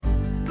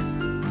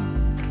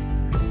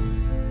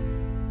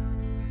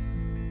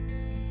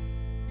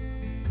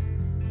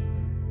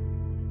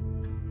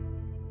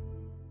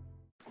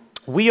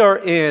We are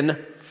in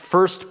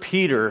 1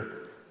 Peter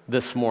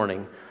this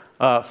morning.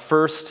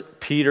 1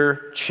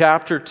 Peter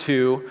chapter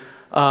 2.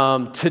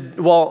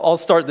 I'll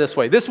start this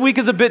way. This week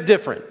is a bit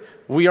different.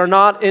 We are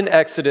not in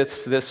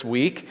Exodus this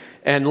week,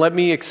 and let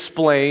me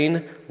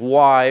explain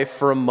why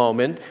for a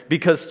moment.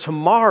 Because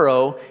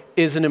tomorrow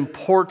is an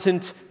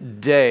important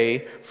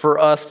day for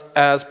us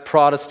as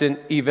Protestant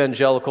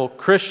evangelical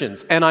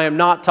Christians. And I am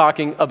not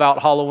talking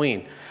about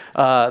Halloween.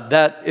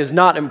 That is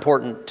not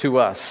important to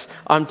us.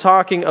 I'm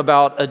talking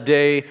about a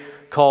day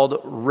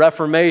called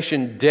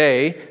Reformation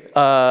Day.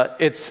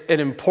 It's an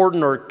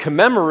important or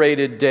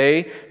commemorated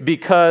day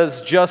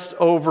because just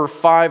over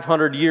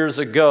 500 years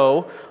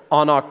ago,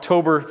 on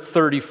October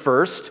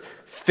 31st,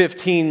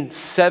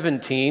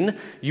 1517,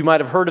 you might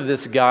have heard of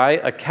this guy,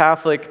 a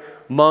Catholic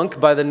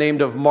monk by the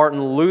name of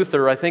Martin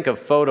Luther. I think a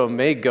photo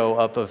may go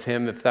up of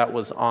him if that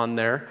was on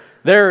there.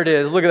 There it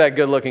is. Look at that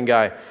good-looking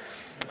guy.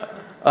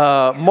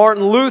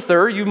 Martin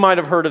Luther, you might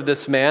have heard of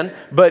this man,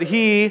 but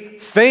he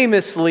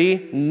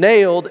famously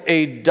nailed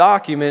a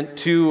document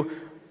to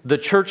the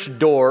church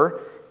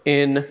door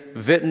in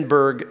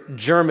Wittenberg,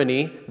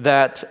 Germany,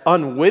 that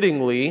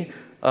unwittingly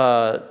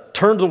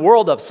turned the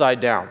world upside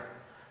down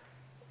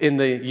in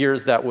the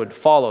years that would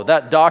follow.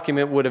 That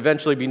document would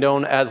eventually be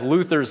known as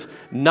Luther's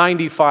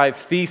 95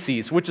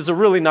 Theses, which is a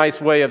really nice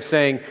way of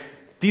saying,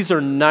 these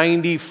are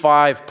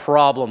 95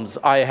 problems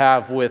I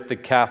have with the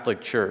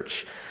Catholic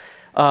Church.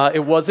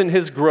 It wasn't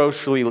his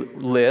grocery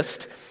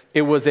list.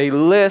 It was a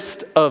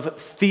list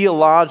of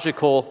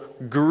theological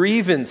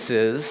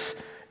grievances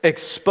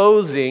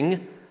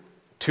exposing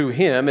to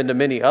him and to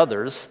many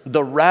others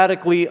the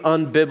radically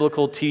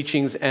unbiblical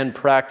teachings and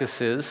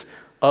practices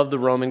of the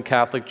Roman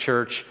Catholic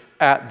Church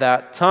at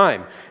that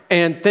time.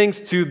 And thanks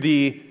to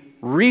the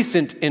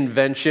recent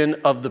invention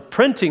of the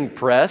printing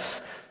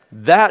press,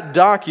 that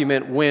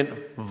document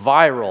went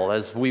viral,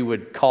 as we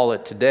would call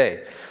it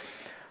today.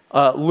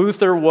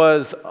 Luther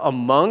was a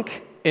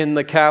monk in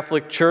the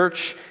Catholic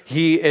Church.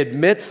 He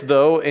admits,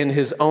 though, in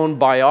his own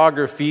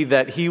biography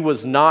that he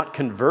was not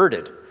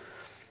converted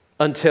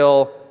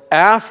until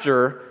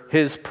after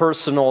his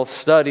personal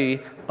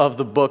study of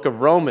the book of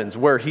Romans,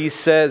 where he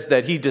says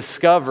that he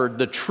discovered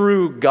the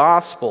true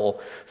gospel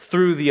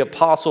through the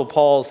Apostle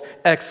Paul's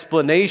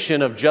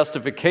explanation of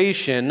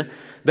justification,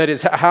 that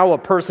is, how a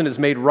person is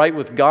made right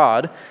with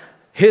God.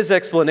 His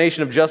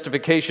explanation of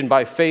justification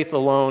by faith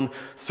alone,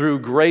 through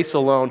grace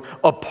alone,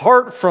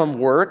 apart from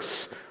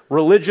works,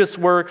 religious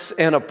works,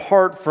 and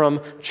apart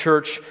from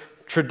church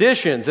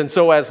traditions. And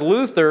so as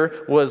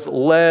Luther was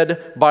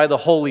led by the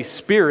Holy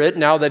Spirit,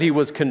 now that he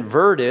was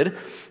converted,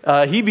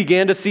 he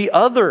began to see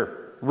other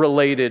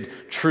related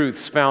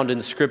truths found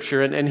in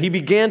Scripture. And he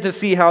began to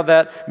see how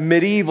that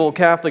medieval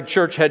Catholic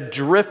Church had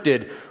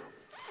drifted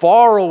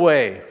far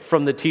away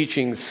from the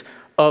teachings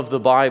of the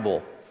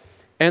Bible.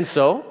 And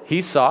so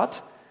he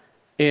sought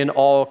in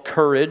all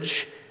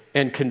courage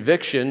and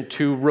conviction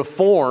to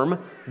reform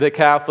the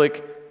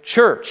Catholic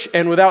Church.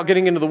 And without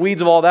getting into the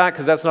weeds of all that,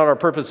 because that's not our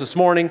purpose this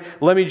morning,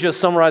 let me just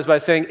summarize by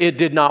saying it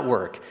did not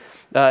work.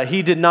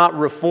 He did not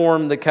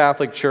reform the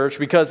Catholic Church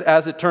because,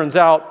 as it turns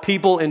out,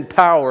 people in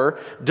power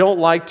don't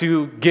like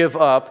to give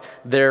up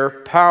their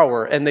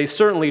power, and they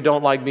certainly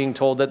don't like being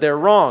told that they're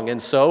wrong.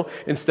 And so,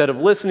 instead of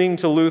listening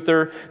to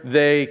Luther,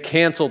 they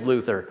canceled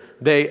Luther.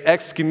 They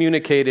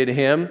excommunicated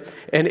him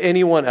and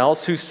anyone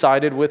else who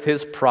sided with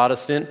his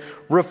Protestant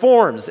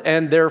reforms,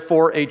 and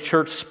therefore a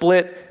church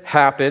split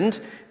happened,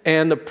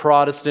 and the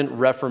Protestant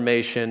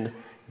Reformation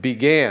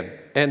began.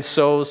 And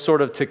so,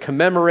 sort of to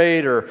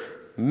commemorate or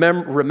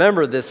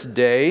remember this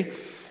day,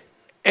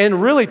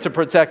 and really to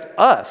protect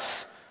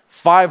us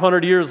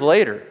 500 years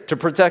later, to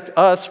protect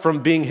us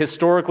from being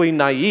historically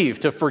naive,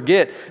 to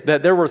forget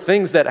that there were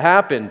things that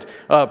happened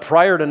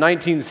prior to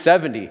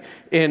 1970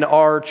 in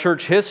our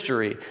church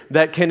history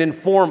that can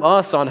inform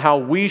us on how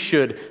we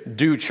should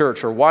do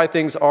church or why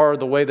things are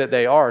the way that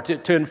they are.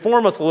 To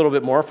inform us a little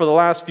bit more, for the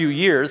last few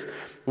years,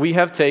 we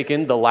have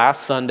taken the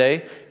last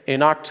Sunday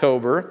in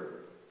October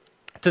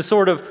to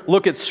sort of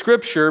look at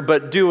Scripture,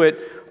 but do it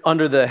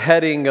under the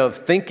heading of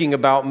thinking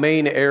about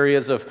main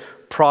areas of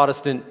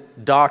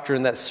Protestant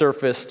doctrine that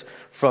surfaced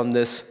from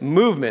this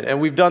movement.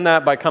 And we've done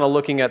that by kind of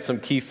looking at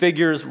some key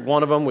figures.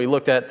 One of them, we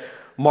looked at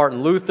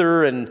Martin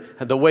Luther and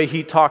the way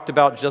he talked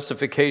about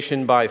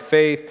justification by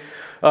faith.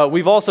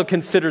 We've also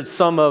considered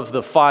some of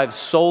the 5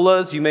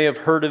 solas. You may have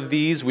heard of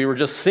these. We were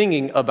just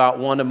singing about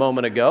one a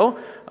moment ago,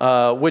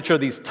 which are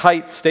these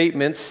tight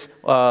statements,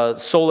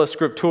 sola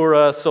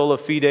scriptura, sola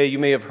fide. You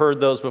may have heard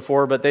those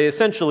before, but they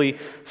essentially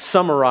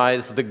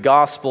summarize the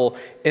gospel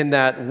in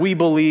that we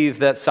believe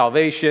that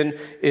salvation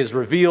is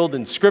revealed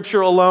in Scripture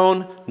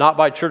alone, not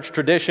by church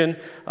tradition,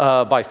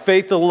 by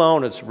faith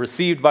alone. It's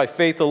received by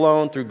faith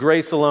alone, through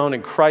grace alone,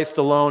 in Christ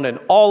alone, and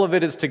all of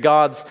it is to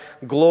God's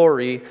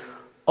glory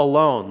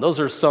alone. Those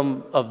are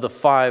some of the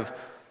 5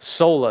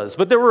 solas.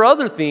 But there were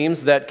other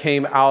themes that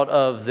came out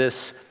of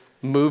this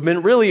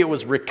movement. Really, it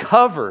was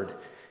recovered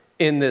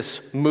in this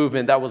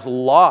movement that was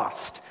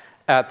lost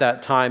at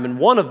that time. And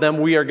one of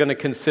them we are going to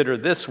consider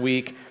this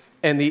week,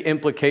 and the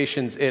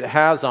implications it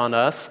has on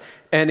us,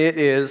 and it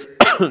is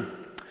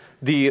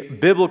the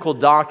biblical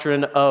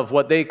doctrine of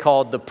what they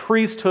called the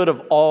priesthood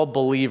of all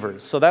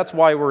believers. So that's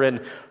why we're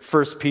in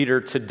 1 Peter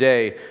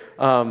today.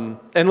 And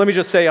let me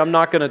just say, I'm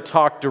not going to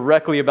talk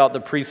directly about the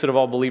priesthood of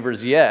all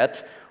believers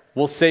yet.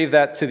 We'll save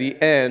that to the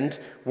end.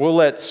 We'll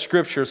let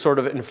Scripture sort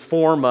of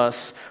inform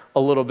us a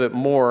little bit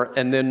more,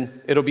 and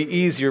then it'll be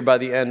easier by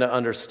the end to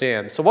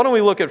understand. So why don't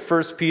we look at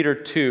 1 Peter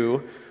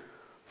 2,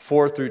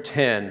 4 through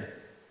 10.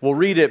 We'll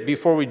read it.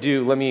 Before we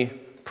do, let me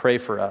pray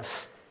for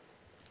us.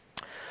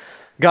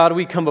 God,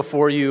 we come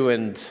before you,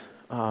 and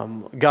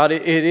God,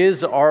 it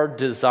is our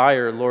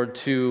desire, Lord,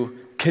 to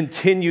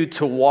continue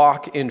to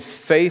walk in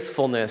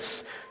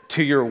faithfulness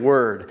to your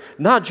word.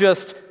 Not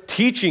just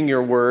teaching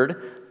your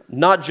word,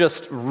 not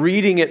just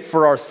reading it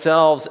for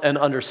ourselves and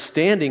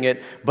understanding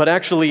it, but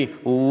actually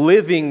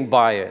living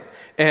by it.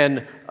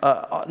 And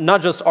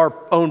not just our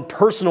own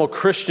personal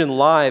Christian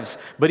lives,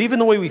 but even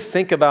the way we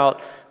think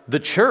about the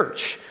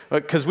church.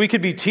 Because we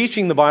could be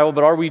teaching the Bible,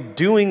 but are we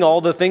doing all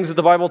the things that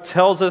the Bible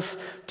tells us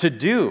to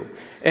do?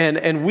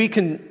 And we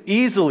can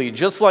easily,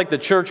 just like the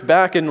church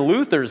back in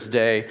Luther's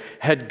day,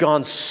 had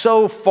gone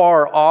so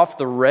far off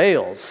the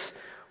rails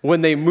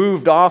when they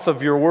moved off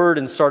of your word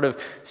and started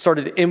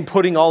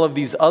inputting all of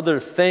these other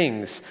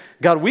things.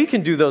 God, we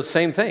can do those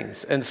same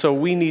things. And so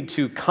we need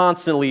to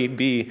constantly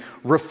be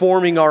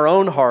reforming our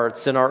own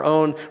hearts and our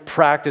own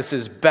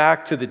practices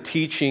back to the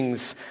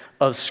teachings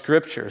of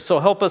Scripture. So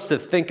help us to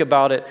think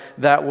about it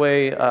that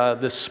way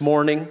this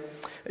morning.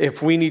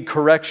 If we need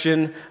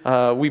correction,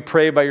 we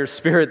pray by your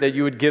Spirit that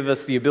you would give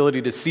us the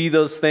ability to see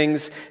those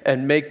things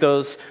and make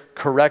those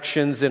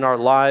corrections in our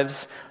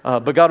lives.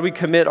 But God, we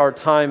commit our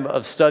time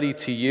of study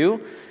to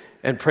you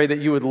and pray that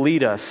you would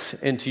lead us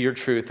into your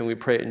truth, and we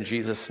pray it in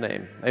Jesus'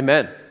 name.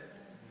 Amen.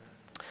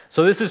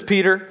 So this is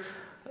Peter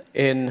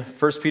in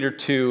 1 Peter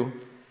 2,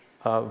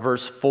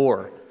 verse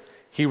 4.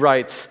 He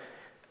writes,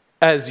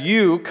 "As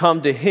you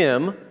come to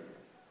him,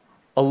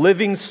 a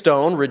living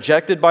stone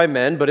rejected by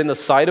men, but in the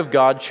sight of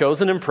God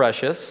chosen and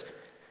precious,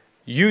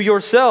 you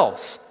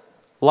yourselves,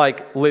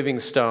 like living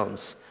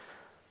stones,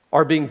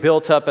 are being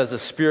built up as a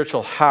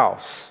spiritual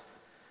house,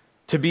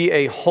 to be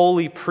a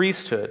holy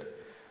priesthood,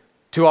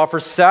 to offer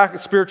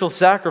spiritual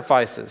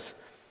sacrifices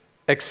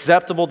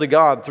acceptable to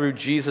God through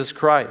Jesus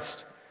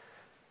Christ.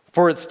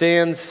 For it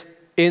stands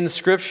in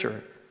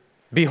Scripture,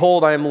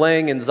 'Behold, I am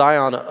laying in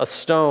Zion a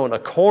stone, a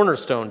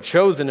cornerstone,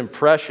 chosen and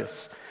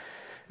precious,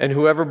 and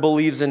whoever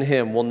believes in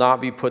him will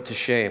not be put to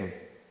shame.'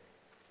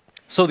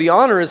 So the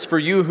honor is for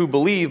you who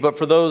believe, but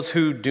for those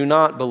who do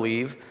not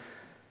believe,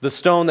 the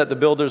stone that the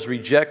builders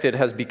rejected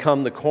has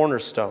become the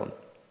cornerstone,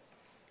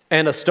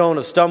 and a stone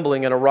of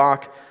stumbling and a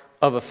rock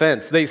of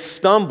offense. They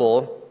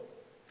stumble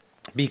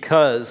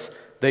because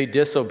they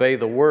disobey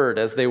the word,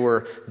 as they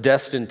were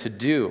destined to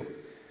do.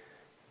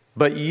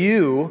 But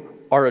you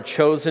are a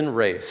chosen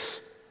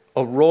race,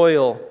 a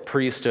royal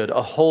priesthood,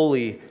 a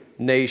holy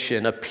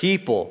nation, a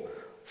people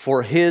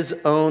for his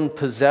own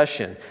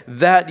possession,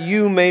 that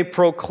you may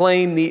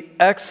proclaim the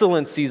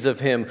excellencies of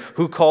him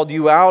who called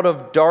you out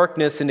of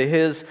darkness into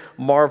his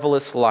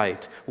marvelous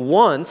light.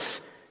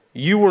 Once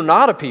you were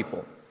not a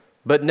people,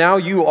 but now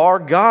you are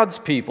God's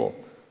people.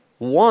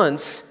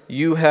 Once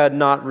you had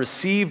not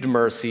received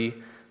mercy,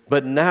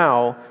 but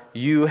now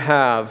you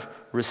have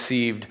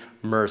received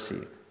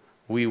mercy."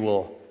 We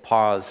will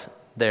pause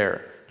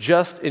there,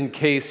 just in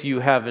case you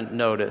haven't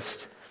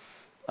noticed.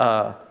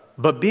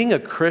 But being a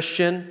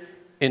Christian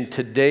in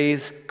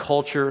today's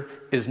culture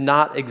is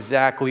not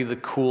exactly the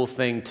cool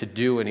thing to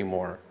do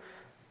anymore.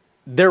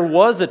 There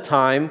was a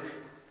time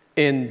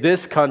in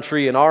this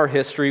country, in our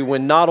history,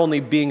 when not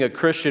only being a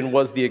Christian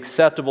was the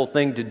acceptable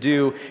thing to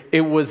do,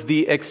 it was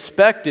the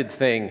expected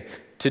thing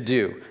to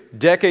do.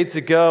 Decades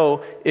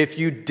ago, if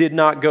you did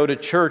not go to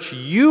church,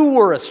 you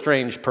were a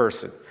strange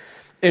person.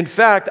 In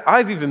fact,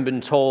 I've even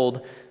been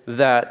told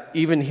that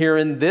even here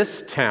in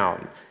this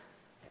town,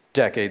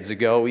 decades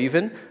ago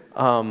even,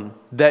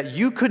 that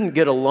you couldn't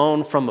get a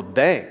loan from a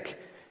bank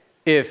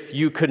if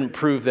you couldn't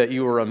prove that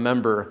you were a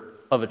member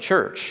of a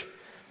church.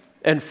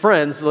 And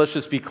friends, let's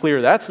just be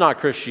clear, that's not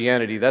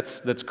Christianity,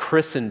 that's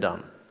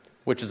Christendom,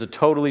 which is a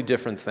totally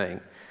different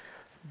thing.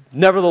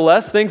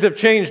 Nevertheless, things have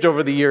changed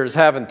over the years,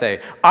 haven't they?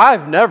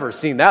 I've never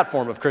seen that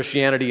form of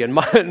Christianity in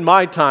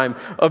my time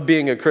of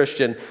being a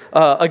Christian.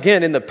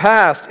 Again, in the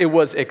past, it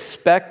was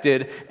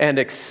expected and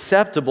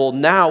acceptable.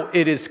 Now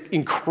it is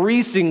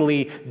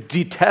increasingly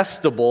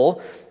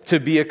detestable to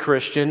be a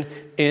Christian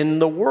in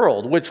the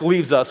world, which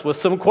leaves us with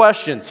some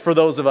questions for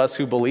those of us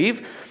who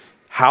believe.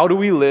 How do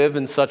we live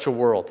in such a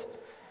world?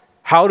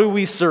 How do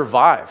we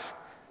survive?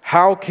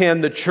 How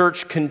can the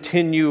church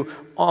continue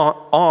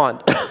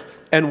on?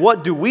 And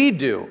what do we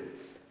do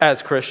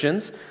as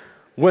Christians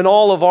when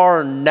all of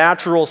our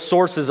natural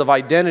sources of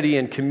identity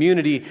and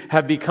community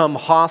have become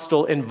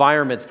hostile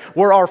environments,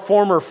 where our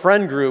former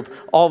friend group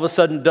all of a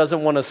sudden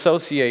doesn't want to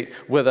associate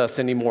with us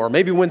anymore?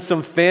 Maybe when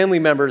some family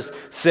members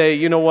say,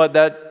 you know what,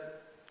 that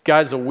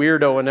guy's a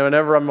weirdo, and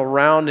whenever I'm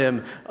around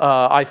him,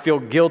 I feel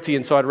guilty,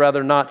 and so I'd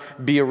rather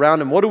not be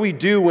around him. What do we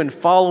do when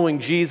following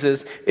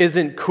Jesus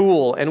isn't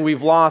cool and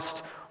we've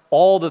lost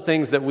all the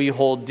things that we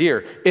hold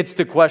dear? It's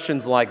to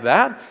questions like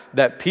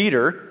that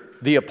Peter,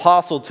 the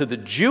apostle to the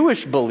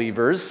Jewish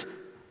believers,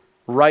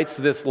 writes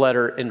this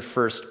letter in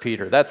 1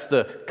 Peter. That's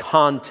the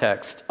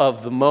context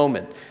of the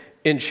moment.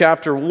 In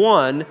chapter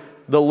 1,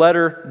 the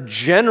letter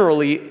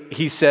generally,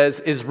 he says,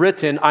 is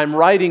written, I'm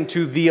writing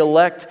to the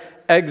elect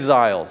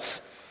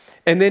exiles.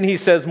 And then he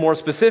says more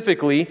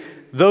specifically,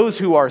 those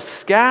who are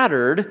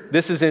scattered,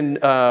 this is in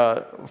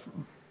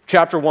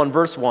chapter 1,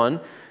 verse 1,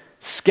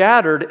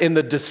 scattered in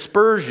the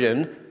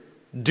dispersion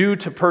due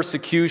to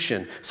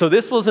persecution. So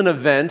this was an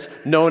event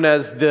known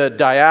as the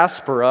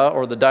diaspora,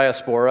 or the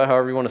diaspora,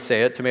 however you want to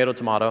say it, tomato,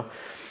 tomato,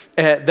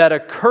 that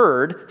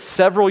occurred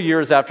several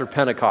years after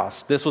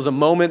Pentecost. This was a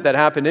moment that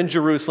happened in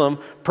Jerusalem,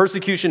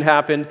 persecution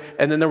happened,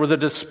 and then there was a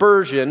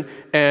dispersion,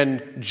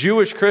 and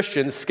Jewish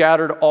Christians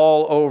scattered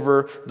all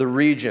over the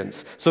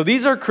regions. So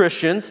these are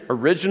Christians,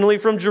 originally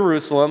from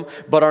Jerusalem,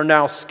 but are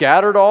now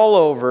scattered all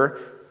over.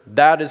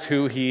 That is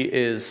who he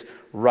is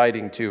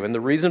writing to. And the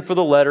reason for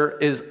the letter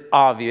is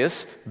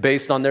obvious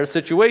based on their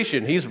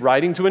situation. He's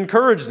writing to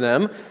encourage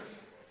them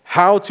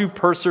how to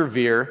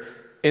persevere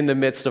in the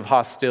midst of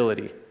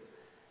hostility,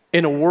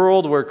 in a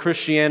world where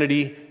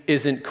Christianity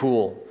isn't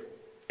cool,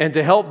 and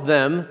to help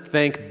them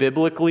think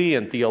biblically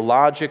and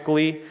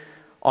theologically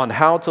on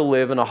how to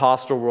live in a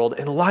hostile world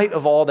in light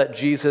of all that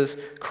Jesus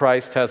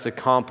Christ has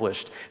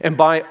accomplished. And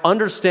by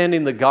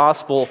understanding the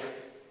gospel,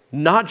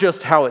 not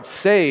just how it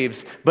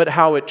saves, but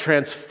how it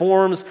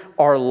transforms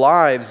our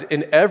lives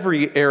in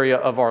every area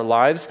of our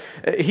lives,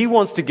 he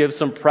wants to give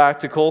some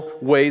practical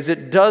ways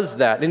it does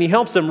that. And he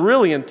helps them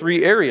really in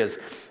 3 areas.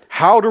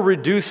 How to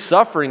reduce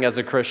suffering as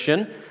a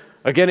Christian.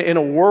 Again, in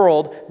a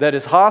world that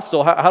is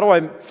hostile,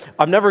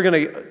 I'm never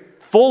going to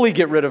fully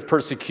get rid of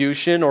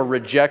persecution or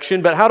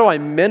rejection, but how do I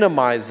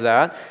minimize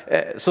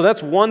that? So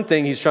that's one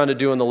thing he's trying to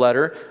do in the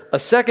letter. A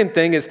second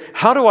thing is,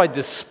 how do I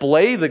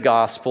display the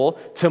gospel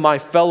to my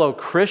fellow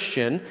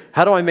Christian?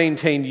 How do I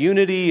maintain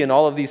unity and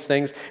all of these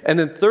things? And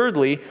then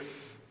thirdly,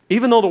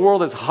 even though the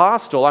world is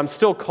hostile, I'm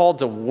still called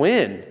to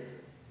win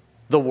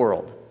the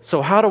world.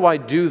 So how do I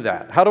do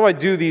that? How do I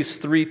do these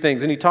 3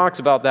 things? And he talks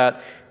about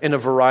that in a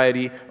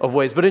variety of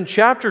ways. But in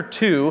chapter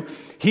 2,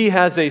 he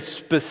has a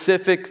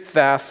specific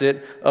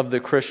facet of the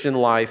Christian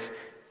life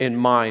in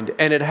mind.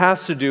 And it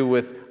has to do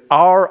with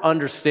our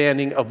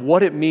understanding of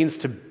what it means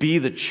to be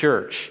the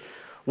church.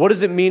 What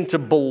does it mean to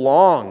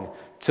belong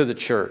to the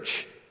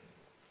church?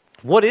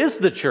 What is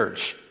the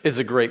church is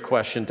a great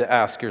question to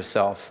ask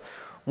yourself.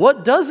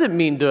 What does it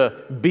mean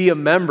to be a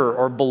member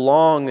or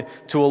belong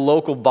to a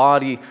local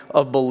body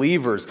of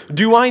believers?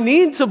 Do I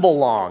need to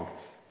belong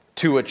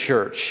to a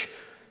church?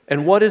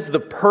 And what is the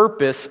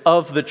purpose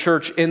of the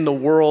church in the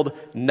world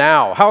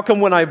now? How come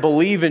when I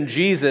believe in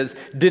Jesus,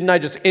 didn't I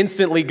just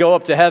instantly go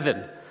up to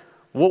heaven?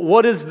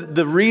 What is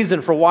the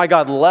reason for why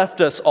God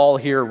left us all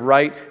here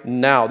right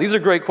now? These are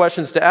great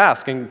questions to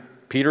ask, and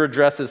Peter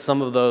addresses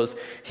some of those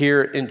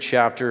here in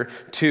chapter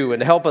 2. And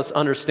to help us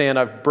understand,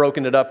 I've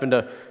broken it up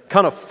into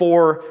kind of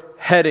 4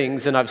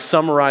 headings, and I've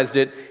summarized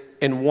it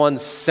in one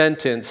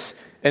sentence,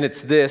 and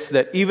it's this,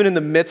 that even in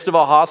the midst of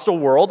a hostile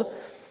world,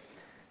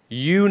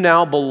 you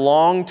now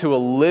belong to a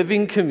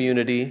living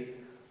community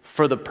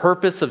for the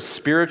purpose of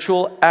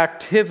spiritual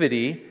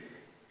activity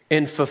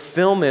in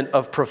fulfillment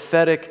of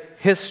prophetic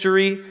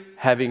history,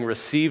 having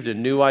received a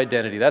new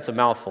identity. That's a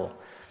mouthful,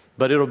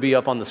 but it'll be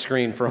up on the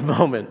screen for a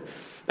moment.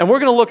 And we're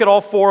going to look at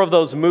all 4 of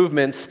those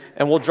movements,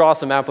 and we'll draw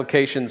some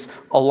applications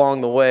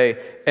along the way.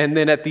 And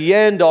then at the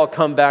end, I'll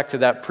come back to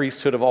that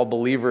priesthood of all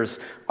believers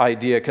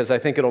idea, because I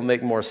think it'll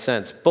make more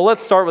sense. But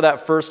let's start with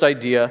that first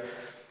idea,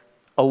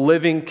 a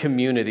living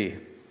community.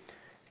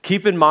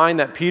 Keep in mind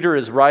that Peter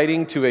is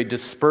writing to a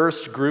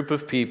dispersed group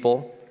of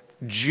people,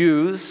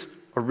 Jews,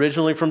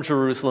 originally from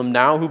Jerusalem,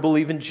 now who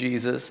believe in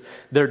Jesus.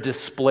 They're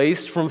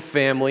displaced from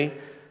family,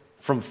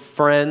 from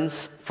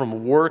friends,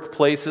 from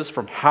workplaces,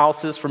 from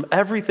houses, from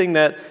everything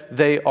that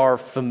they are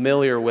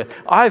familiar with.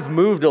 I've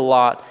moved a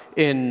lot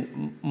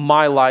in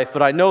my life,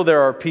 but I know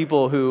there are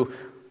people who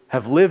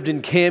have lived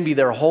in Canby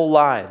their whole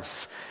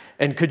lives.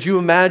 And could you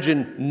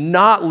imagine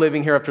not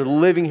living here after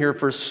living here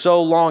for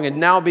so long and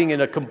now being in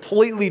a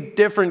completely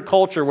different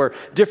culture where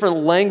different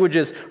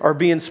languages are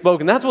being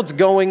spoken? That's what's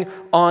going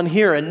on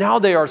here. And now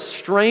they are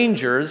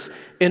strangers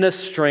in a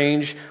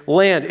strange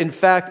land. In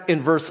fact,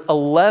 in verse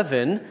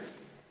 11,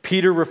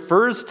 Peter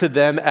refers to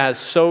them as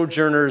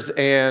sojourners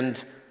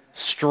and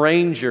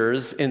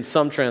strangers in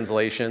some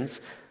translations.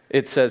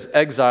 It says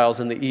exiles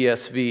in the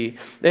ESV.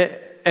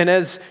 And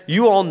as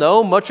you all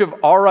know, much of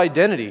our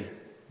identity,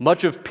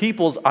 much of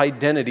people's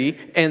identity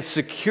and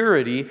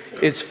security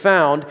is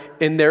found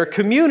in their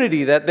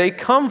community that they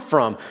come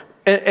from.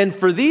 And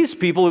for these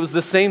people, it was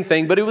the same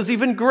thing, but it was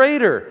even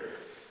greater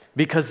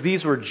because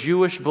these were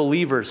Jewish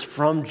believers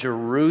from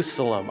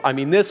Jerusalem. I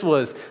mean, this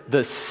was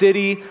the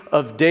city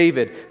of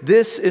David.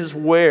 This is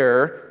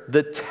where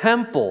the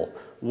temple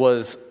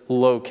was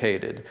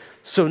located.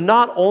 So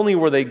not only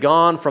were they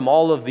gone from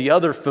all of the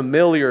other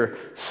familiar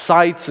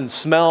sights and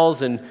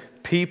smells and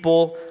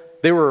people,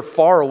 they were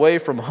far away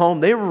from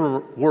home. They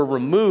were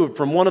removed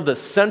from one of the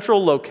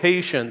central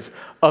locations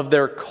of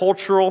their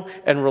cultural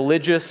and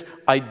religious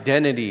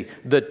identity.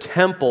 The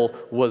temple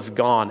was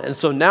gone. And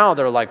so now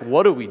they're like,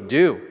 what do we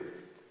do?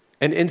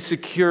 And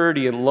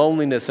insecurity and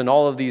loneliness and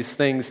all of these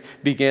things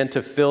began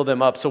to fill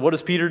them up. So what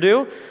does Peter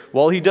do?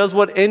 Well, he does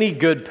what any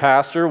good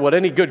pastor, what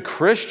any good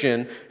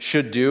Christian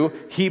should do.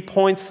 He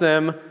points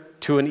them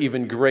to an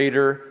even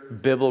greater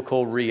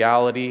biblical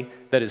reality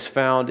that is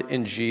found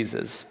in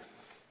Jesus.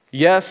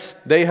 Yes,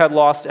 they had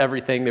lost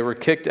everything. They were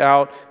kicked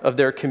out of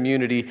their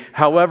community.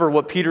 However,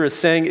 what Peter is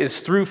saying is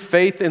through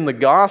faith in the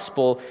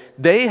gospel,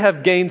 they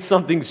have gained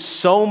something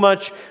so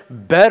much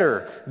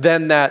better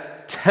than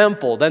that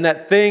temple, than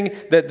that thing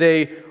that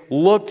they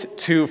looked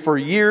to for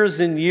years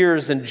and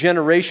years and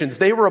generations.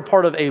 They were a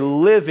part of a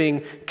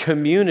living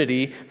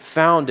community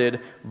founded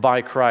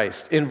by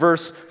Christ. In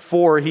verse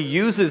 4, he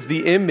uses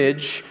the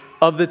image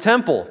of the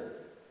temple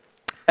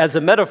as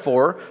a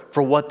metaphor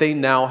for what they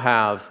now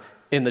have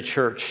in the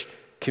church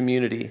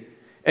community.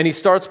 And he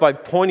starts by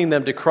pointing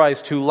them to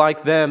Christ, who,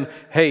 like them,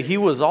 hey, he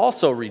was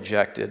also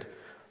rejected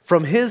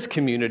from his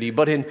community.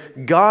 But in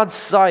God's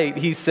sight,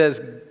 he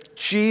says,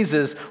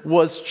 Jesus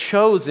was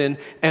chosen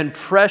and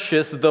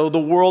precious, though the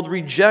world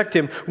reject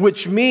him,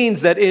 which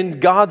means that in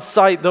God's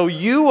sight, though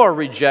you are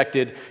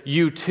rejected,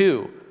 you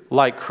too,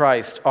 like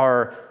Christ,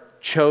 are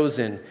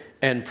chosen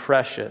and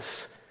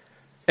precious.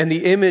 And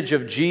the image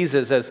of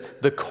Jesus as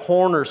the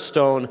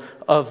cornerstone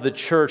of the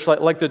church,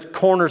 like the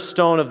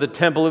cornerstone of the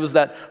temple, it was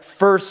that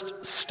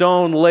first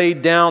stone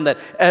laid down that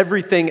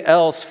everything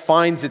else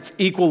finds its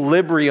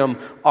equilibrium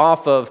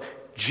off of.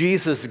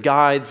 Jesus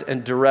guides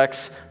and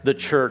directs the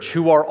church,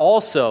 who are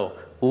also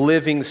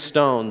living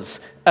stones,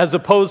 as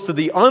opposed to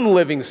the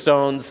unliving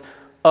stones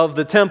of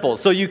the temple.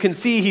 So you can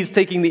see he's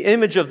taking the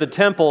image of the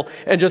temple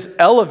and just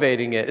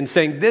elevating it and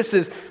saying, this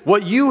is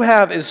what you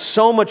have is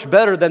so much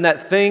better than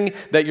that thing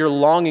that you're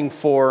longing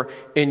for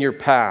in your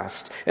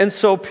past. And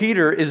so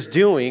Peter is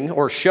doing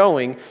or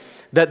showing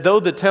that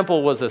though the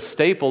temple was a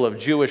staple of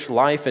Jewish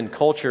life and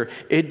culture,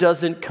 it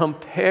doesn't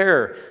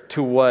compare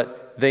to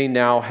what they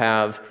now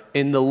have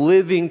in the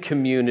living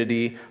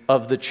community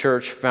of the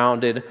church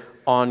founded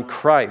on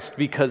Christ.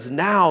 Because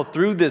now,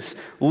 through this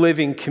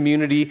living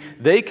community,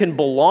 they can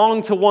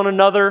belong to one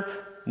another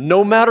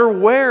no matter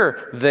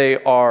where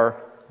they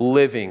are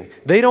living.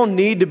 They don't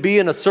need to be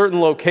in a certain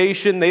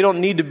location. They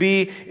don't need to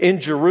be in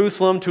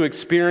Jerusalem to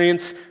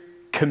experience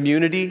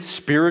community,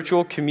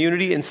 spiritual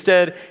community.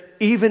 Instead,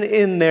 even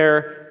in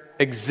their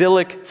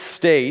exilic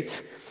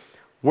state,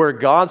 where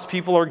God's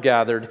people are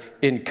gathered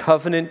in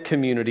covenant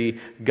community,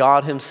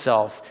 God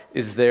himself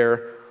is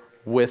there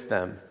with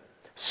them.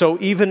 So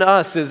even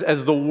us,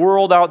 as the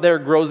world out there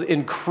grows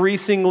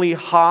increasingly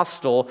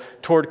hostile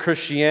toward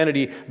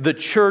Christianity, the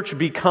church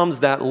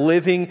becomes that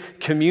living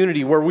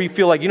community where we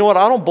feel like, you know what,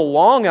 I don't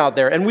belong out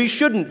there, and we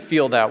shouldn't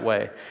feel that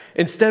way.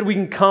 Instead, we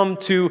can come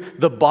to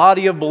the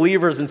body of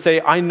believers and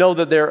say, I know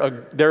that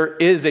there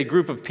is a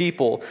group of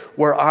people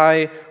where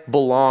I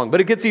belong. But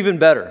it gets even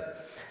better.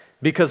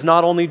 Because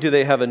not only do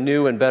they have a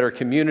new and better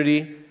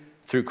community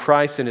through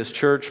Christ and his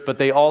church, but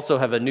they also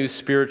have a new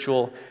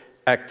spiritual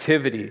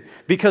activity.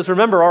 Because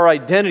remember, our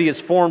identity is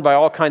formed by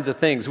all kinds of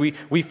things.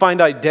 We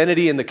find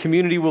identity in the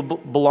community we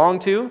belong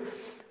to.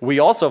 We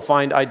also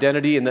find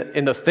identity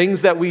in the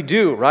things that we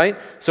do, right?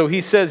 So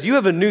he says, you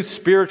have a new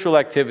spiritual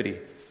activity.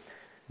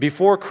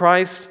 Before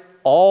Christ,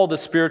 all the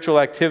spiritual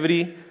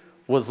activity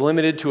was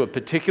limited to a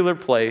particular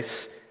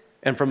place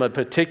and from a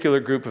particular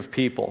group of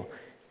people.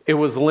 It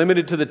was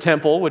limited to the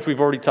temple, which we've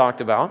already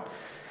talked about,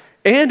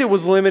 and it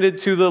was limited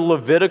to the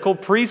Levitical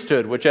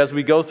priesthood, which as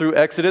we go through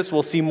Exodus,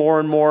 we'll see more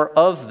and more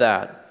of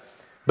that.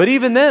 But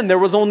even then, there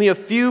was only a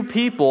few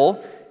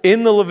people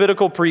in the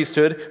Levitical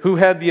priesthood who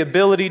had the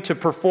ability to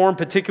perform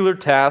particular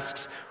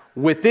tasks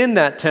within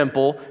that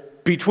temple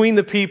between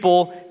the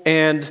people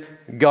and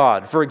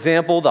God. For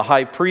example, the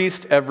high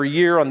priest every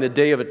year on the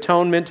Day of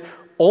Atonement,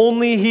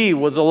 only he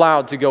was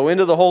allowed to go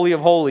into the Holy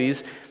of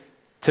Holies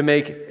to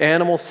make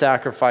animal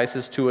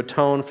sacrifices to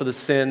atone for the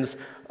sins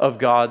of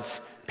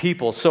God's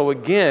people. So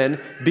again,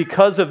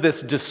 because of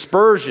this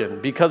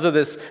dispersion, because of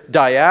this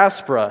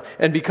diaspora,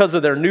 and because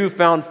of their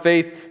newfound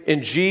faith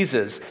in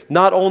Jesus,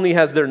 not only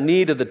has their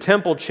need of the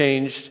temple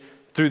changed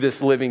through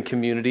this living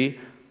community,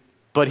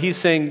 but he's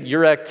saying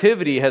your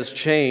activity has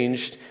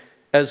changed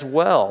as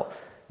well.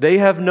 They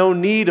have no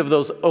need of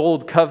those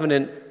old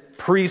covenant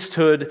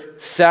priesthood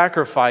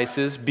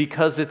sacrifices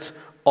because it's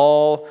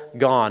all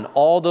gone.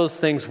 All those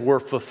things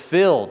were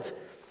fulfilled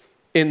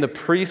in the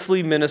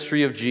priestly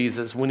ministry of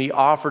Jesus when he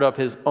offered up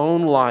his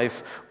own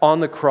life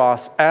on the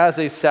cross as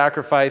a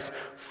sacrifice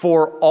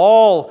for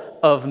all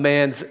of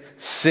man's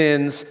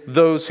sins,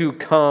 those who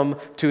come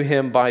to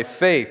him by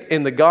faith.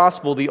 In the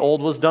gospel, the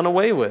old was done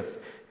away with,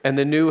 and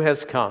the new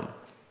has come.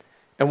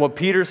 And what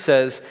Peter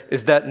says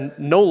is that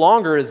no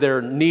longer is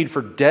there need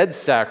for dead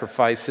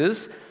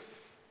sacrifices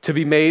to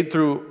be made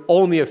through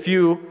only a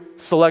few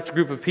select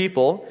group of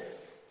people.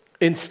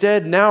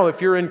 Instead, now,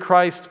 if you're in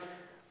Christ,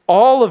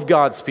 all of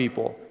God's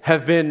people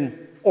have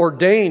been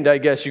ordained, I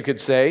guess you could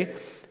say,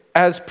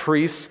 as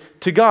priests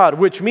to God,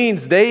 which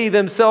means they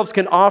themselves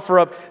can offer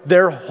up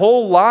their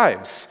whole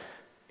lives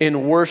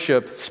in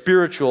worship,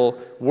 spiritual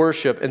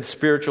worship, and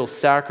spiritual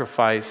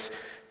sacrifice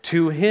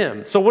to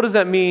Him. So what does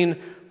that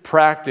mean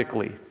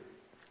practically?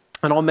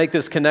 And I'll make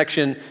this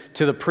connection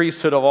to the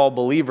priesthood of all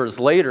believers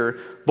later,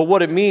 but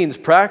what it means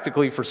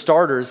practically, for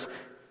starters,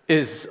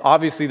 is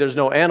obviously there's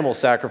no animal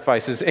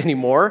sacrifices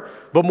anymore,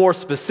 but more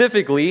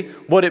specifically,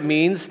 what it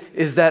means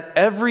is that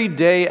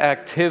everyday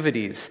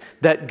activities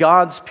that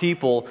God's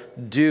people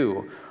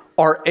do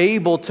are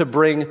able to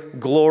bring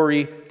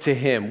glory to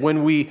Him.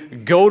 When we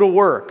go to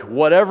work,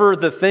 whatever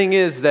the thing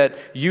is that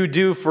you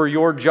do for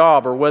your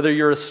job, or whether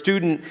you're a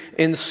student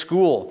in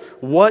school,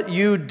 what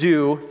you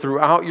do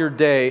throughout your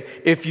day,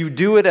 if you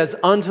do it as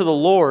unto the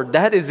Lord,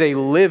 that is a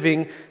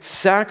living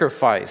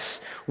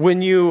sacrifice.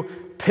 When you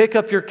pick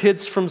up your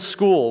kids from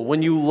school,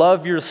 when you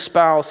love your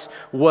spouse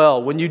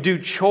well, when you do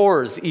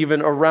chores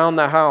even around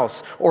the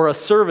house, or a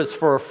service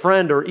for a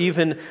friend or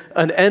even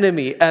an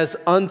enemy as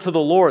unto the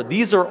Lord.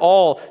 These are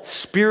all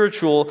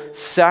spiritual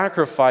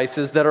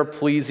sacrifices that are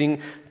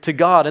pleasing to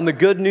God. And the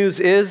good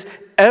news is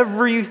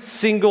every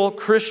single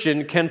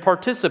Christian can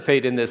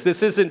participate in this.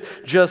 This isn't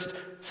just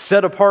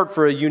set apart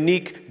for a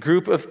unique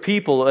group of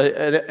people,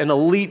 an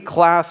elite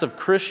class of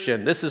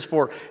Christian. This is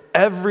for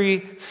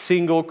every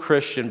single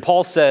Christian.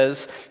 Paul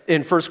says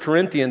in 1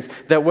 Corinthians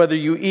that whether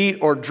you eat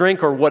or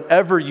drink or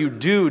whatever you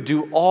do,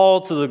 do all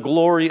to the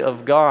glory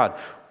of God.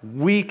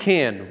 We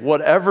can,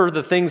 whatever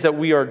the things that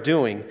we are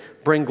doing,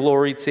 bring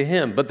glory to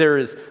Him. But there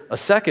is a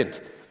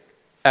second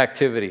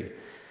activity.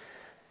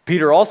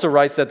 Peter also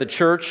writes that the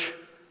church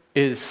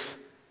is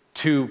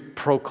to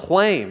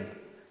proclaim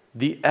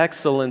the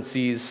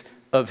excellencies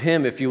of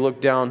Him, if you look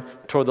down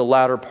toward the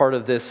latter part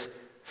of this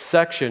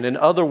section. In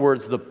other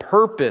words, the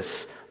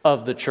purpose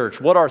of the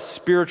church, what our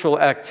spiritual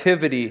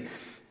activity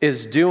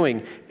is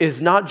doing,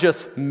 is not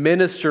just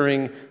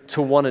ministering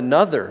to one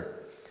another,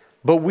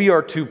 but we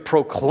are to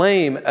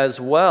proclaim as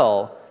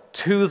well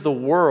to the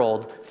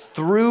world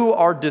through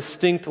our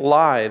distinct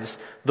lives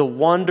the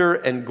wonder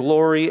and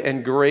glory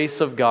and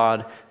grace of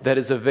God that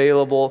is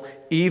available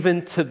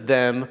even to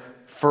them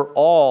for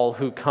all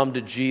who come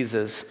to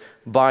Jesus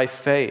by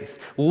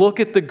faith. Look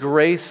at the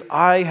grace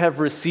I have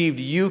received.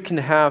 You can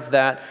have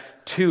that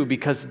too,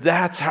 because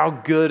that's how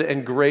good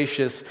and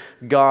gracious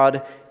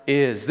God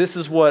is. This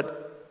is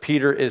what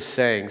Peter is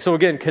saying. So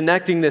again,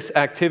 connecting this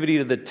activity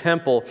to the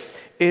temple,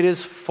 it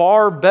is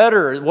far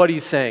better what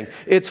he's saying.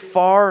 It's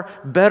far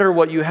better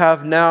what you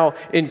have now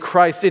in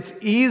Christ. It's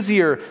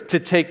easier to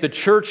take the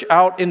church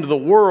out into the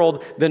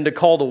world than to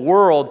call the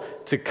world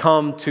to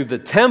come to the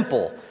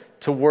temple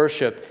to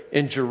worship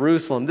in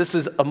Jerusalem. This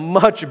is a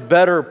much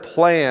better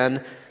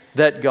plan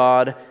that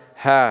God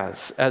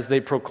has as they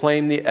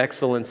proclaim the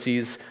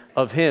excellencies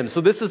of Him. So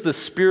this is the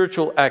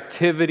spiritual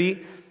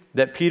activity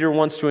that Peter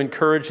wants to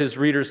encourage his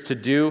readers to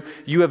do.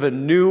 You have a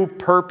new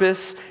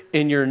purpose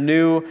in your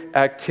new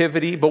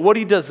activity. But what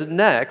he does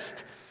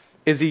next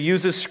is he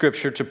uses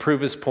Scripture to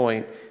prove his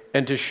point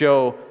and to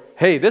show,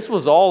 hey, this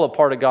was all a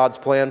part of God's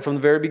plan from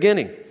the very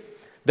beginning.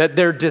 That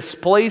their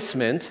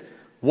displacement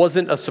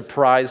wasn't a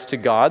surprise to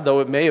God, though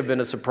it may have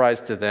been a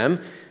surprise to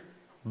them,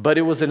 but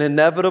it was an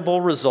inevitable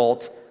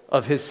result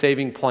of His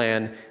saving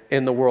plan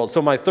in the world.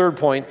 So my third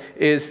point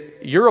is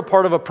you're a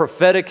part of a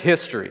prophetic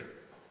history.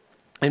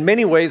 In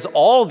many ways,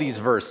 all these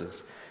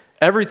verses,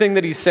 everything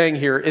that he's saying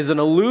here is an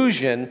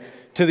allusion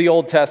to the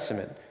Old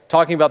Testament,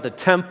 talking about the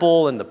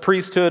temple and the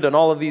priesthood and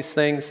all of these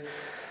things.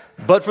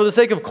 But for the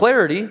sake of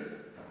clarity,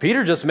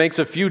 Peter just makes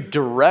a few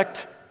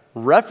direct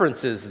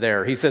references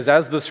there. He says,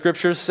 as the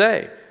Scriptures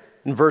say,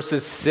 in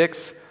verses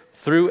 6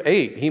 through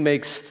 8, he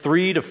makes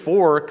 3 to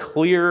 4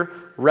 clear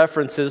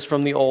references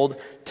from the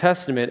Old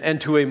Testament. And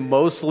to a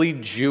mostly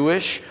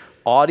Jewish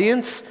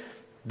audience,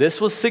 this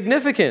was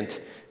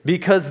significant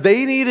because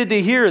they needed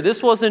to hear.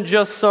 This wasn't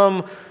just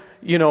some,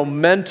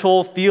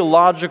 mental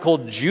theological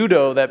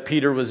judo that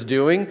Peter was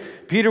doing.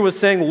 Peter was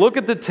saying, look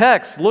at the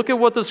text. Look at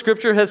what the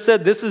Scripture has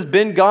said. This has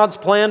been God's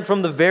plan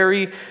from the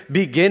very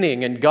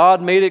beginning. And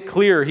God made it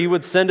clear He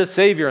would send a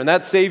Savior. And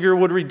that Savior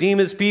would redeem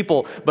His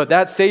people. But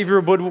that Savior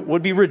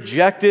would be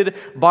rejected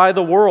by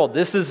the world.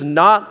 This is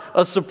not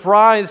a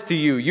surprise to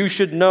you. You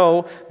should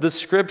know the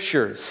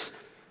Scriptures.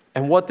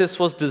 And what this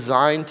was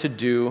designed to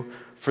do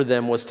for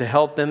them was to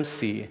help them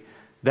see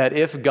that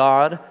if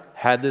God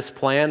had this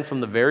plan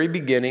from the very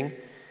beginning,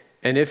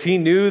 and if He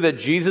knew that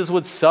Jesus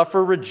would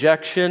suffer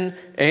rejection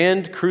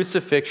and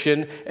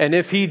crucifixion, and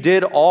if He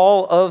did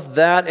all of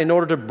that in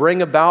order to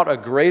bring about a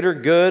greater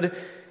good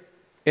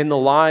in the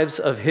lives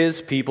of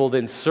His people,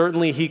 then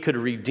certainly He could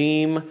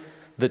redeem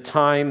the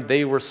time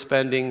they were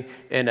spending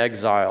in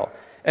exile,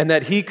 and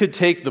that He could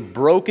take the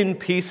broken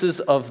pieces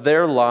of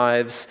their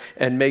lives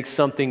and make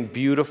something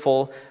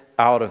beautiful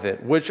out of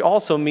it, which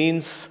also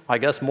means, I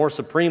guess more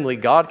supremely,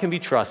 God can be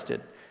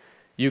trusted.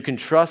 You can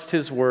trust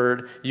his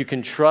word. You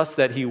can trust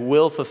that he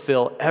will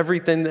fulfill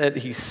everything that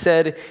he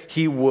said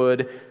he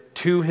would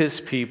to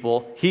his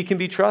people. He can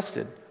be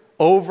trusted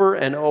over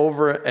and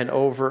over and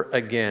over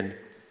again.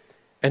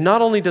 And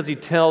not only does he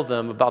tell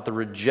them about the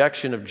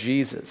rejection of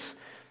Jesus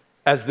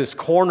as this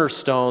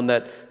cornerstone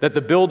that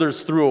the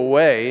builders threw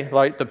away,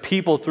 right? The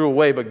people threw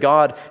away, but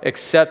God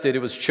accepted. It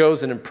was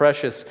chosen and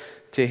precious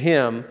to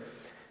him.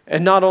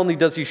 And not only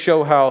does he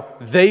show how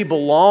they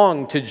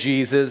belong to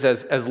Jesus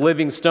as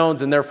living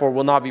stones and therefore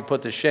will not be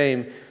put to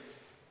shame,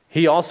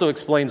 he also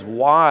explains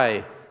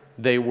why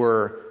they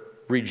were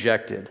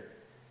rejected.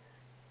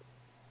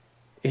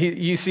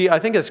 You see, I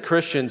think as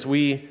Christians,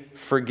 we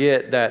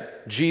forget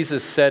that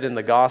Jesus said in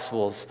the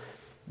Gospels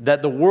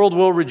that the world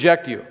will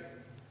reject you.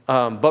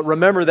 But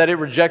remember that it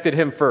rejected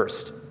him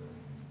first.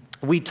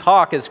 We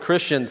talk as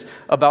Christians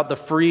about the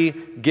free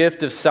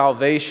gift of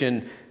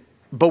salvation,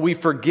 but we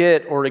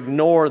forget or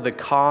ignore the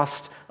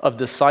cost of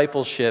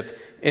discipleship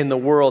in the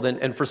world.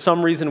 And for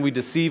some reason, we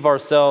deceive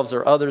ourselves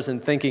or others in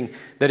thinking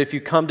that if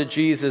you come to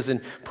Jesus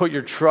and put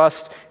your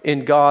trust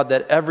in God,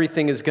 that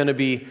everything is going to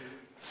be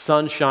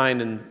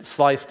sunshine and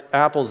sliced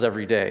apples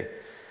every day.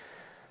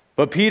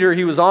 But Peter,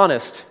 he was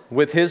honest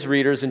with his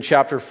readers in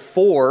chapter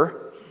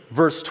 4,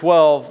 verse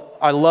 12.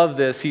 I love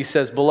this. He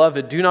says,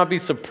 "Beloved, do not be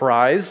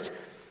surprised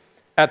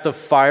at the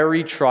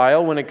fiery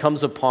trial when it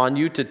comes upon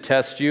you to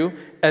test you,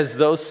 as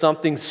though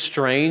something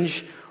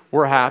strange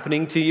were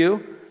happening to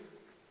you.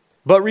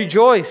 But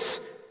rejoice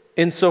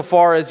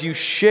insofar as you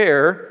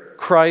share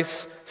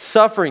Christ's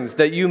sufferings,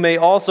 that you may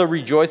also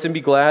rejoice and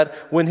be glad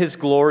when his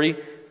glory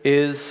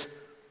is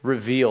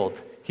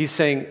revealed." He's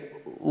saying,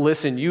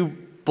 listen, you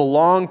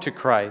belong to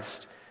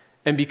Christ.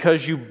 And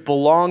because you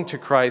belong to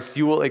Christ,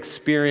 you will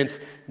experience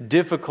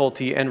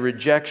difficulty and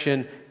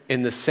rejection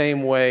in the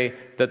same way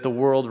that the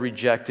world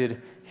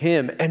rejected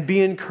him. And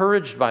be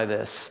encouraged by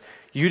this.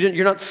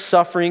 You're not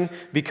suffering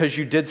because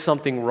you did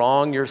something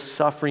wrong. You're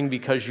suffering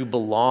because you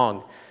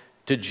belong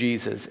to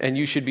Jesus. And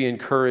you should be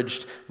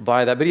encouraged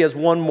by that. But he has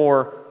one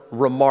more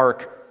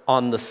remark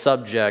on the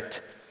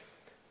subject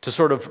to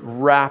sort of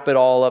wrap it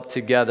all up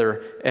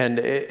together. And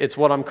it's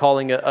what I'm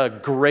calling a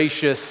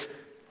gracious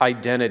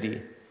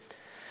identity.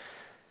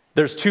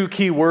 There's two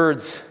key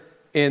words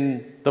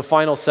in the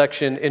final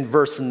section in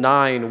verse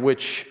 9,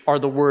 which are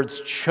the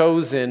words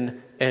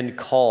chosen and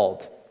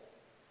called.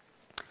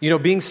 You know,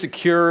 being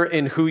secure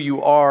in who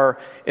you are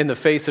in the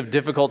face of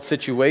difficult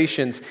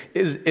situations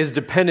is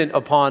dependent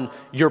upon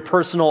your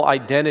personal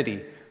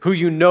identity, who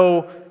you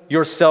know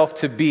yourself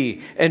to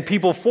be. And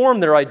people form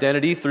their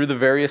identity through the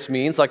various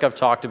means, like I've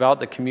talked about,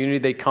 the community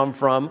they come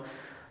from,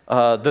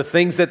 the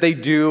things that they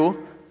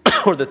do,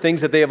 or the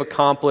things that they have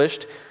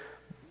accomplished.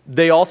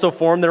 They also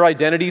form their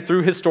identity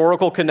through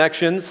historical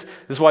connections.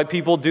 This is why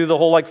people do the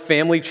whole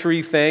family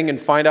tree thing and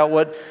find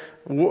out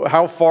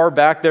how far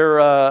back their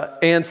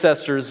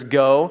ancestors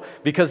go,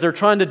 because they're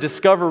trying to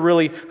discover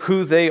really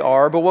who they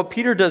are. But what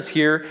Peter does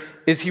here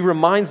is he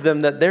reminds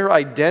them that their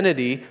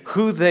identity,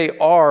 who they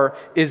are,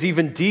 is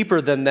even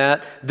deeper than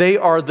that. They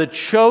are the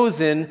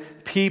chosen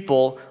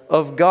people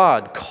of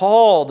God,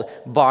 called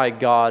by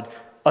God,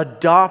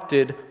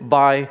 adopted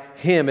by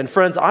him. And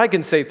friends, I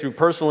can say through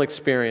personal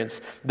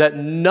experience that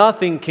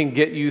nothing can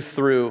get you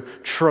through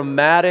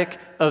traumatic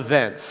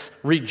events,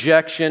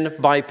 rejection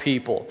by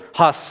people,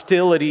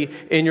 hostility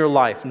in your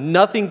life.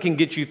 Nothing can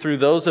get you through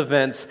those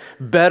events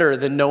better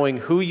than knowing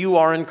who you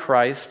are in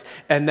Christ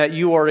and that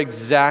you are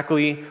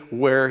exactly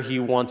where he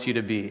wants you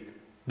to be.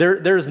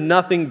 There's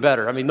nothing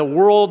better. I mean, the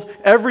world,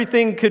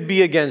 everything could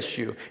be against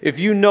you. If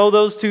you know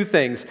those two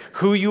things,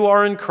 who you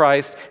are in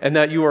Christ and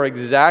that you are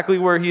exactly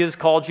where he has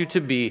called you to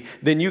be,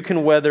 then you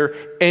can weather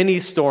any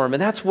storm.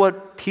 And that's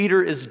what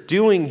Peter is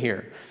doing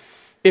here.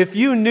 If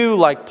you knew,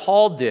 like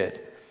Paul did,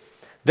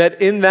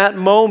 that in that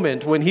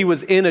moment when he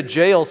was in a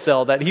jail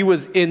cell, that he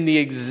was in the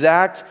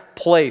exact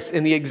place,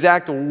 in the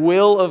exact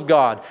will of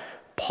God,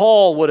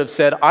 Paul would have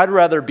said, I'd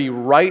rather be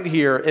right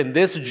here in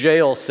this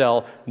jail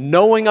cell,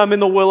 knowing I'm in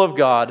the will of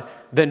God,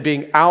 than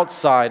being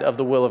outside of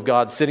the will of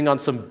God, sitting on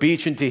some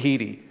beach in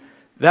Tahiti.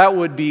 That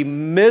would be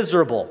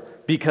miserable,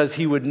 because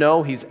he would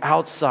know he's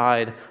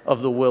outside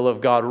of the will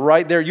of God.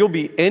 Right there, you'll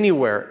be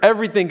anywhere.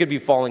 Everything could be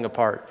falling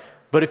apart.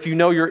 But if you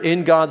know you're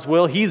in God's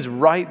will, he's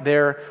right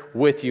there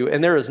with you.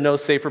 And there is no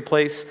safer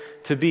place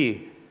to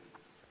be.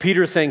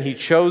 Peter is saying he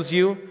chose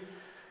you,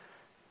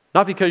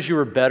 not because you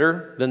were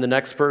better than the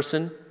next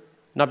person,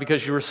 not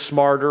because you were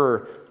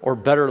smarter or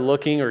better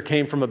looking or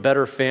came from a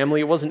better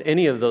family. It wasn't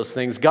any of those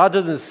things. God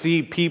doesn't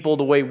see people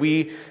the way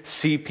we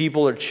see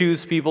people or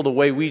choose people the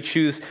way we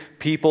choose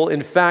people.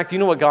 In fact, you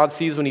know what God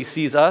sees when he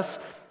sees us?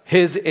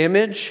 His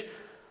image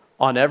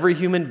on every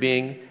human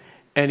being,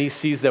 and he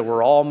sees that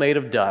we're all made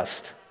of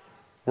dust.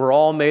 We're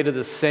all made of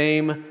the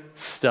same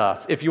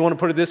stuff. If you want to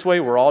put it this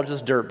way, we're all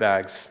just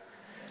dirtbags.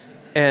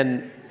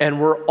 And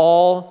we're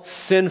all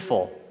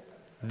sinful.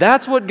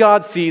 That's what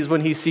God sees when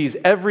he sees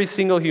every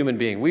single human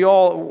being. We're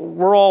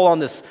all on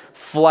this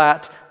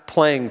flat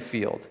playing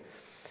field.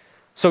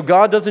 So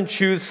God doesn't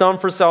choose some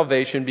for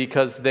salvation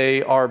because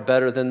they are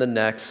better than the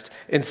next.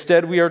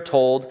 Instead, we are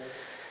told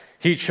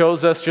he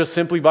chose us just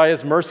simply by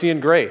his mercy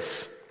and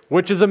grace,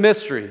 which is a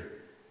mystery,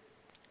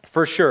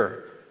 for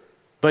sure.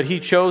 But he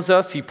chose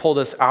us, he pulled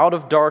us out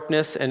of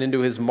darkness and into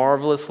his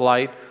marvelous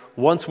light.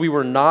 Once we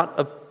were not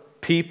a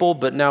people,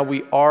 but now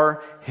we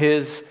are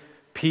his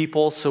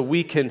people, so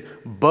we can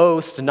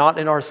boast not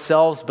in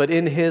ourselves, but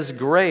in his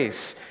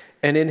grace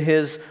and in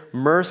his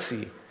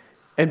mercy.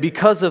 And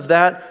because of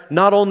that,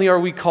 not only are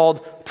we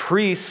called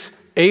priests,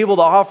 able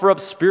to offer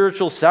up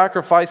spiritual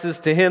sacrifices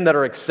to him that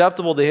are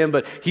acceptable to him,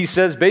 but he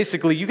says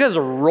basically, you guys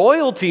are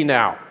royalty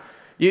now.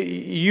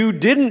 You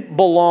didn't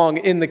belong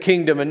in the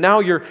kingdom, and now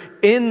you're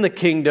in the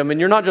kingdom, and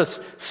you're not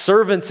just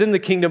servants in the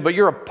kingdom, but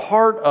you're a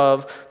part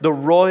of the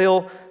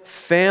royal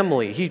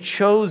family. He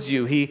chose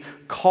you, he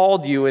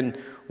called you, and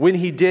when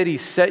he did, he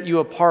set you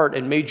apart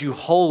and made you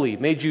holy,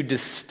 made you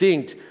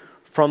distinct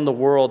from the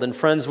world. And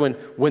friends,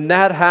 when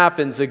that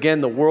happens, again,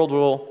 the world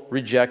will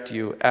reject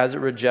you as it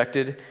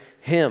rejected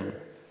him.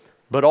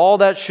 But all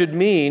that should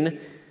mean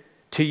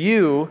to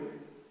you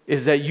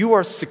is that you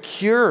are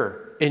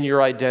secure in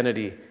your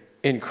identity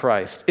in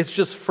Christ. It's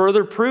just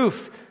further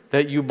proof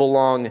that you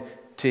belong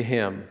to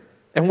him.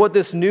 And what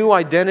this new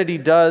identity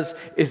does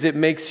is it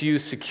makes you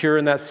secure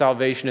in that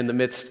salvation in the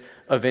midst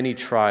of any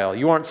trial.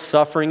 You aren't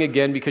suffering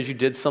again because you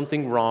did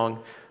something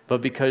wrong, but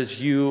because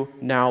you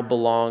now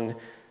belong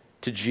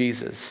to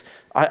Jesus.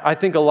 I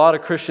think a lot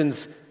of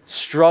Christians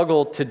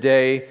struggle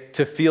today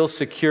to feel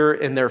secure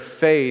in their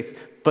faith,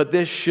 but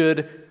this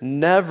should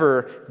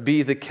never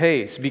be the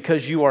case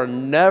because you are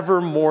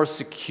never more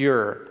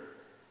secure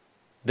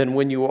than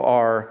when you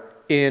are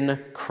in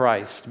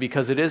Christ,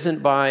 because it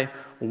isn't by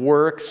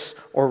works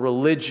or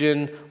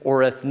religion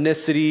or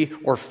ethnicity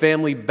or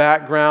family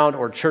background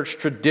or church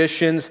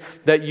traditions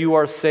that you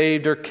are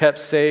saved or kept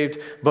saved,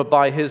 but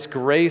by his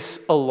grace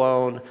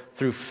alone,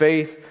 through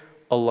faith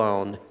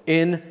alone,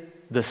 in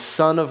the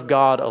Son of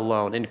God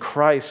alone, in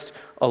Christ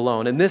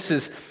alone. And this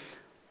is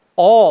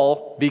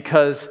all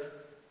because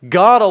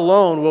God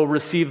alone will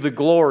receive the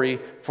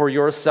glory for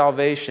your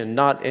salvation,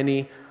 not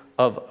any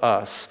of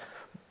us.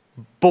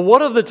 But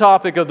what of the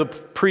topic of the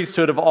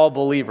priesthood of all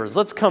believers?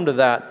 Let's come to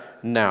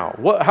that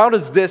now. How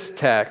does this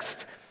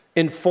text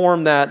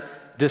inform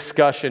that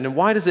discussion, and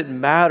why does it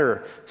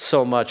matter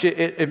so much?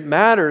 It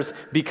matters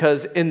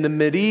because in the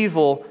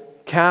medieval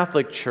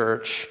Catholic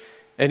Church,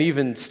 and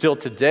even still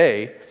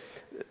today,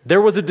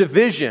 there was a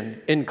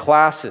division in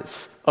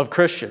classes of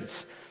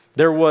Christians.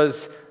 There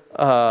was,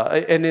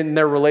 and in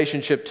their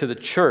relationship to the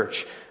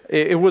church.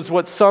 It was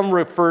what some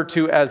refer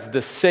to as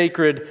the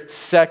sacred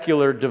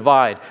secular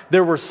divide.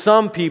 There were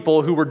some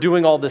people who were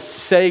doing all the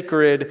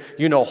sacred,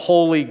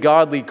 holy,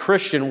 godly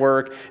Christian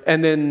work,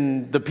 and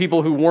then the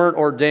people who weren't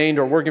ordained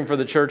or working for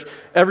the church,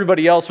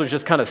 everybody else was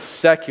just kind of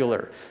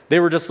secular. They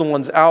were just the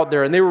ones out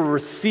there, and they were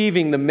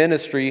receiving the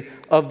ministry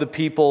of the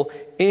people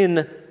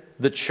in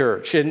the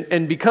church.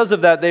 And because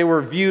of that, they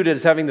were viewed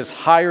as having this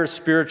higher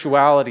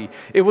spirituality.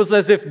 It was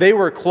as if they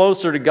were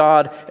closer to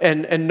God,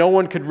 and no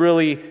one could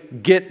really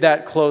get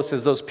that close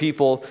as those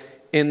people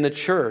in the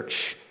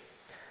church.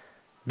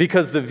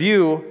 Because the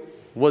view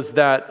was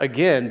that,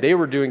 again, they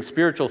were doing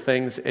spiritual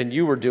things and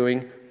you were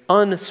doing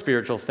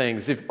unspiritual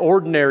things. If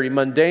ordinary,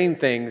 mundane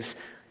things,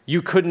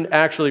 you couldn't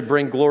actually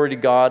bring glory to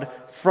God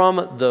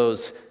from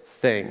those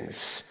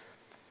things.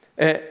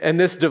 And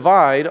this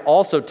divide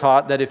also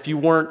taught that if you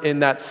weren't in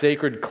that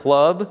sacred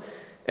club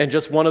and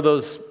just one of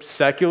those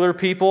secular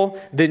people,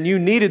 then you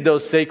needed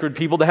those sacred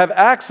people to have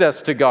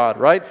access to God,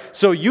 right?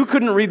 So you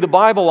couldn't read the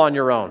Bible on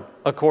your own,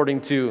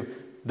 according to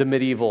the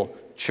medieval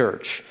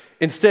church.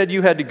 Instead,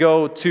 you had to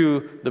go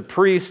to the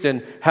priest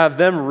and have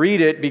them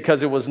read it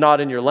because it was not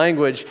in your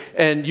language,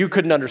 and you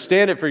couldn't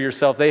understand it for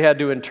yourself. They had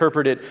to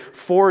interpret it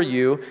for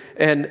you.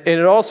 And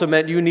it also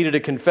meant you needed to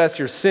confess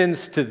your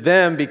sins to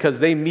them because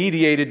they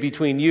mediated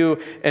between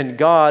you and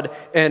God.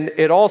 And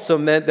it also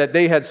meant that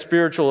they had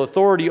spiritual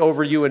authority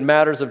over you in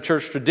matters of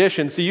church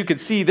tradition. So you could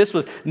see this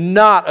was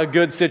not a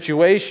good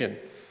situation.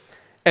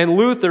 And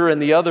Luther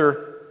and the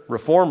other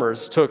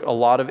reformers took a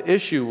lot of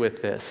issue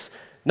with this.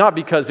 Not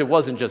because it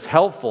wasn't just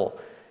helpful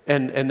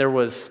and there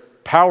was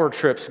power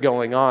trips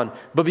going on,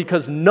 but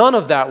because none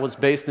of that was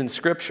based in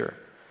Scripture.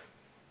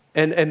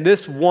 And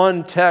this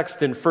one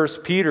text in 1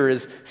 Peter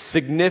is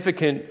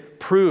significant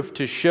proof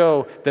to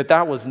show that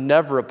that was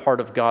never a part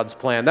of God's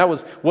plan. That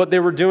was what they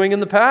were doing in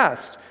the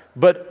past.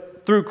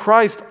 But through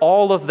Christ,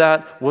 all of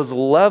that was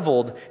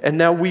leveled, and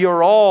now we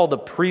are all the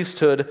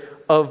priesthood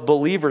of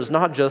believers,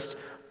 not just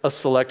a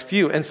select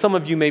few. And some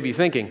of you may be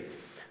thinking,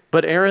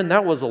 but Aaron,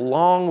 that was a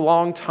long,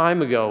 long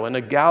time ago in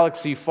a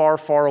galaxy far,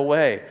 far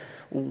away.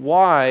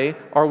 Why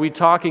are we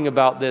talking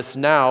about this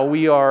now?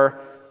 We are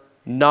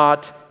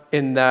not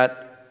in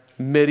that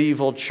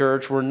medieval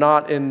church. We're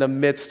not in the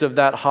midst of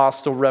that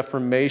hostile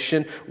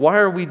Reformation. Why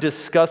are we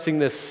discussing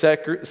this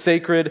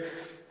sacred,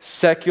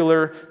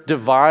 secular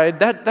divide?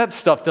 That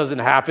stuff doesn't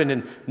happen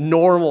in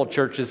normal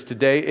churches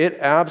today. It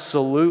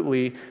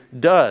absolutely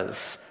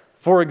does.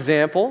 For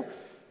example,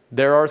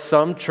 There are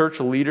some church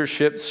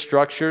leadership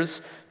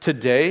structures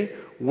today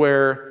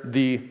where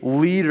the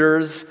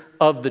leaders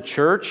of the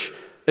church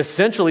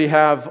essentially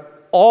have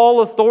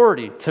all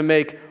authority to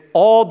make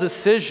all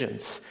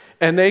decisions.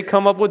 And they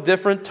come up with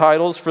different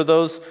titles for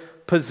those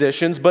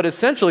positions, but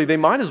essentially they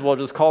might as well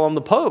just call them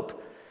the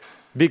Pope,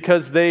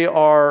 because they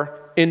are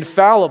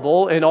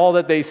infallible in all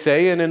that they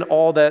say and in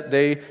all that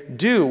they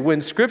do,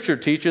 when Scripture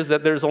teaches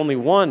that there's only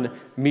one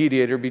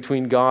mediator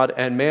between God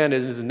and man,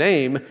 and his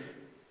name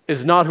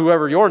is not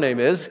whoever your name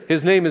is.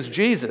 His name is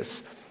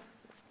Jesus.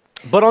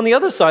 But on the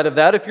other side of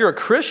that, if you're a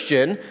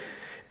Christian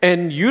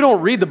and you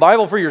don't read the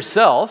Bible for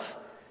yourself,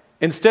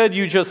 instead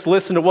you just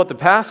listen to what the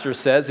pastor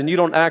says and you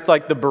don't act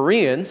like the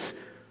Bereans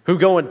who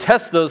go and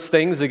test those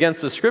things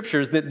against the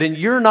Scriptures, then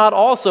you're not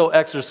also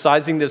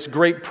exercising this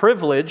great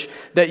privilege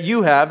that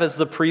you have as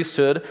the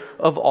priesthood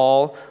of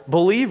all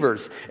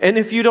believers. And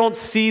if you don't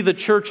see the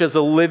church as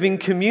a living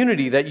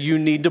community that you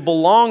need to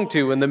belong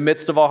to in the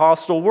midst of a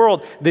hostile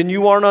world, then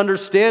you aren't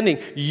understanding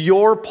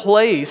your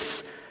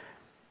place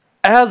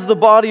as the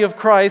body of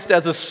Christ,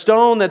 as a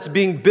stone that's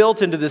being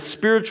built into this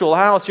spiritual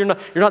house. You're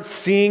not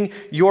seeing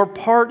your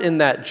part in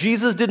that.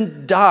 Jesus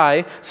didn't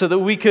die so that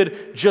we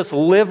could just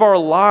live our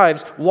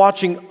lives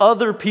watching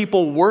other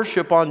people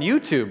worship on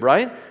YouTube,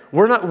 right?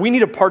 We need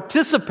to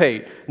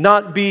participate,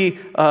 not be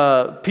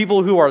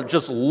people who are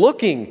just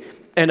looking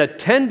and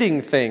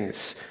attending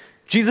things.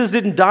 Jesus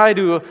died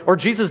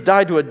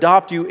to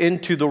adopt you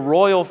into the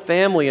royal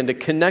family and to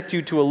connect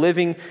you to a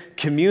living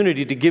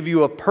community, to give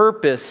you a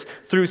purpose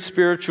through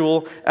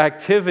spiritual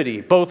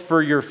activity, both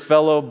for your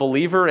fellow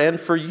believer and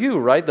for you,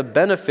 right? The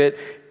benefit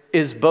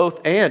is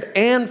both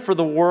and for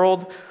the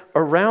world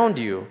around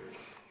you.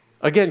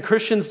 Again,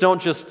 Christians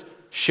don't just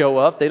show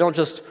up. They don't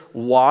just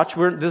watch.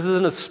 This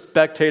isn't a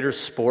spectator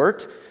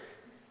sport.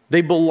 They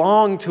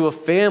belong to a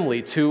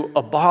family, to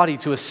a body,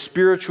 to a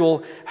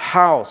spiritual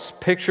house,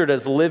 pictured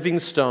as living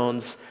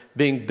stones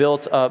being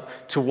built up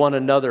to one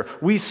another.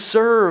 We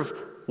serve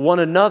one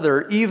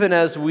another even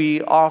as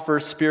we offer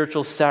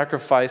spiritual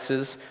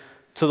sacrifices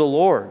to the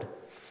Lord.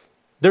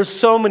 There's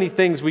so many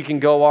things we can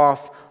go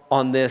off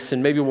on this,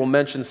 and maybe we'll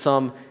mention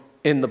some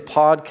in the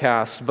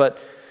podcast, but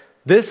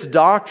this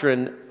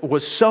doctrine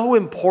was so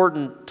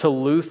important to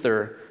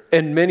Luther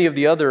and many of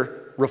the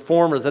other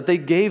reformers that they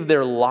gave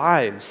their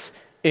lives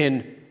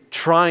in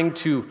trying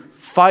to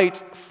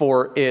fight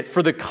for it,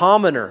 for the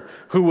commoner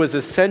who was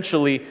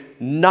essentially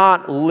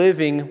not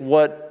living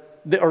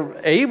or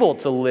able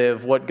to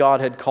live what God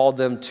had called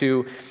them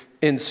to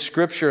in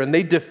Scripture. And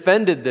they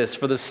defended this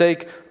for the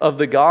sake of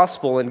the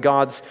gospel and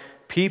God's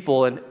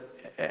people. And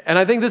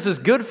I think this is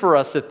good for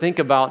us to think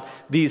about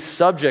these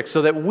subjects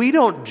so that we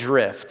don't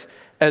drift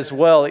as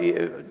well,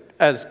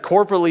 as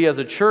corporately as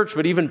a church,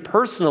 but even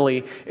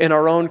personally in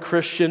our own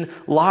Christian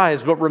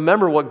lives. But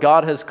remember what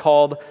God has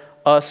called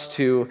us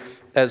to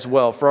as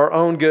well, for our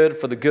own good,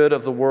 for the good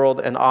of the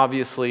world, and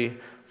obviously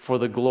for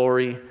the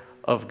glory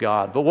of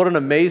God. But what an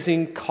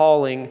amazing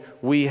calling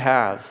we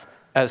have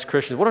as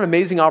Christians. What an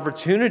amazing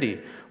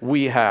opportunity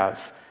we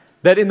have.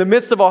 That in the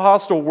midst of a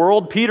hostile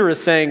world, Peter is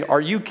saying,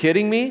 are you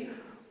kidding me?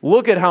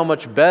 Look at how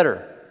much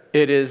better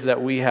it is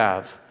that we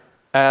have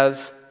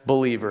as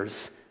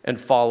believers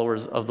and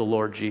followers of the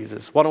Lord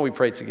Jesus. Why don't we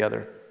pray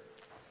together?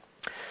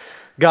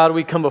 God,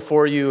 we come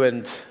before you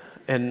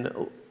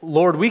and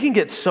Lord, we can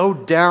get so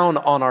down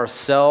on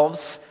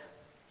ourselves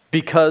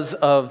because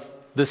of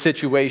the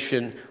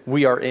situation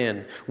we are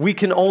in. We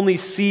can only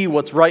see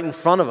what's right in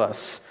front of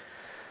us.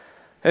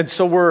 And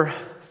so we're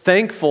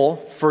thankful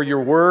for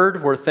your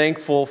word. We're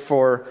thankful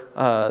for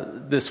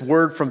this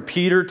word from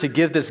Peter to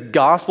give this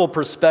gospel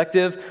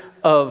perspective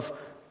of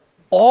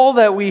all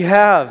that we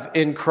have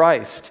in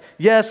Christ.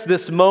 Yes,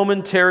 this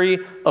momentary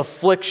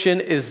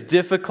affliction is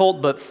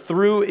difficult, but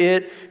through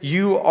it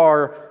you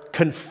are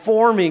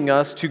conforming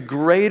us to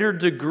greater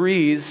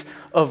degrees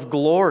of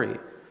glory.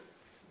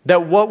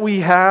 That what we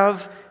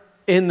have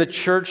in the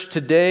church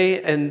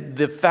today and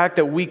the fact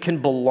that we can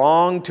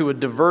belong to a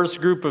diverse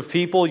group of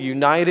people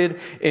united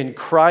in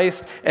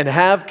Christ and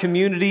have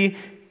community,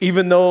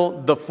 even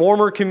though the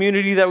former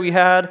community that we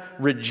had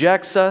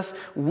rejects us,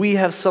 we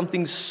have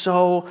something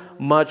so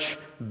much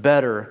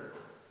better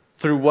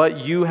through what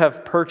you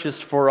have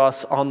purchased for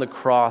us on the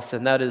cross,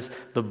 and that is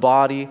the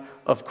body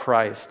of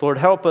Christ. Lord,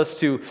 help us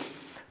to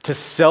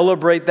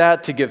celebrate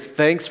that, to give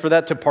thanks for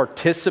that, to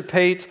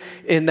participate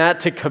in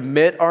that, to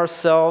commit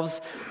ourselves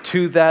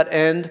to that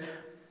end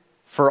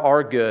for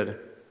our good,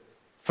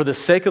 for the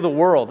sake of the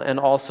world, and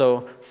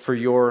also for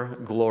your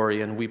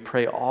glory. And we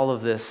pray all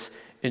of this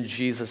in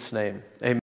Jesus' name. Amen.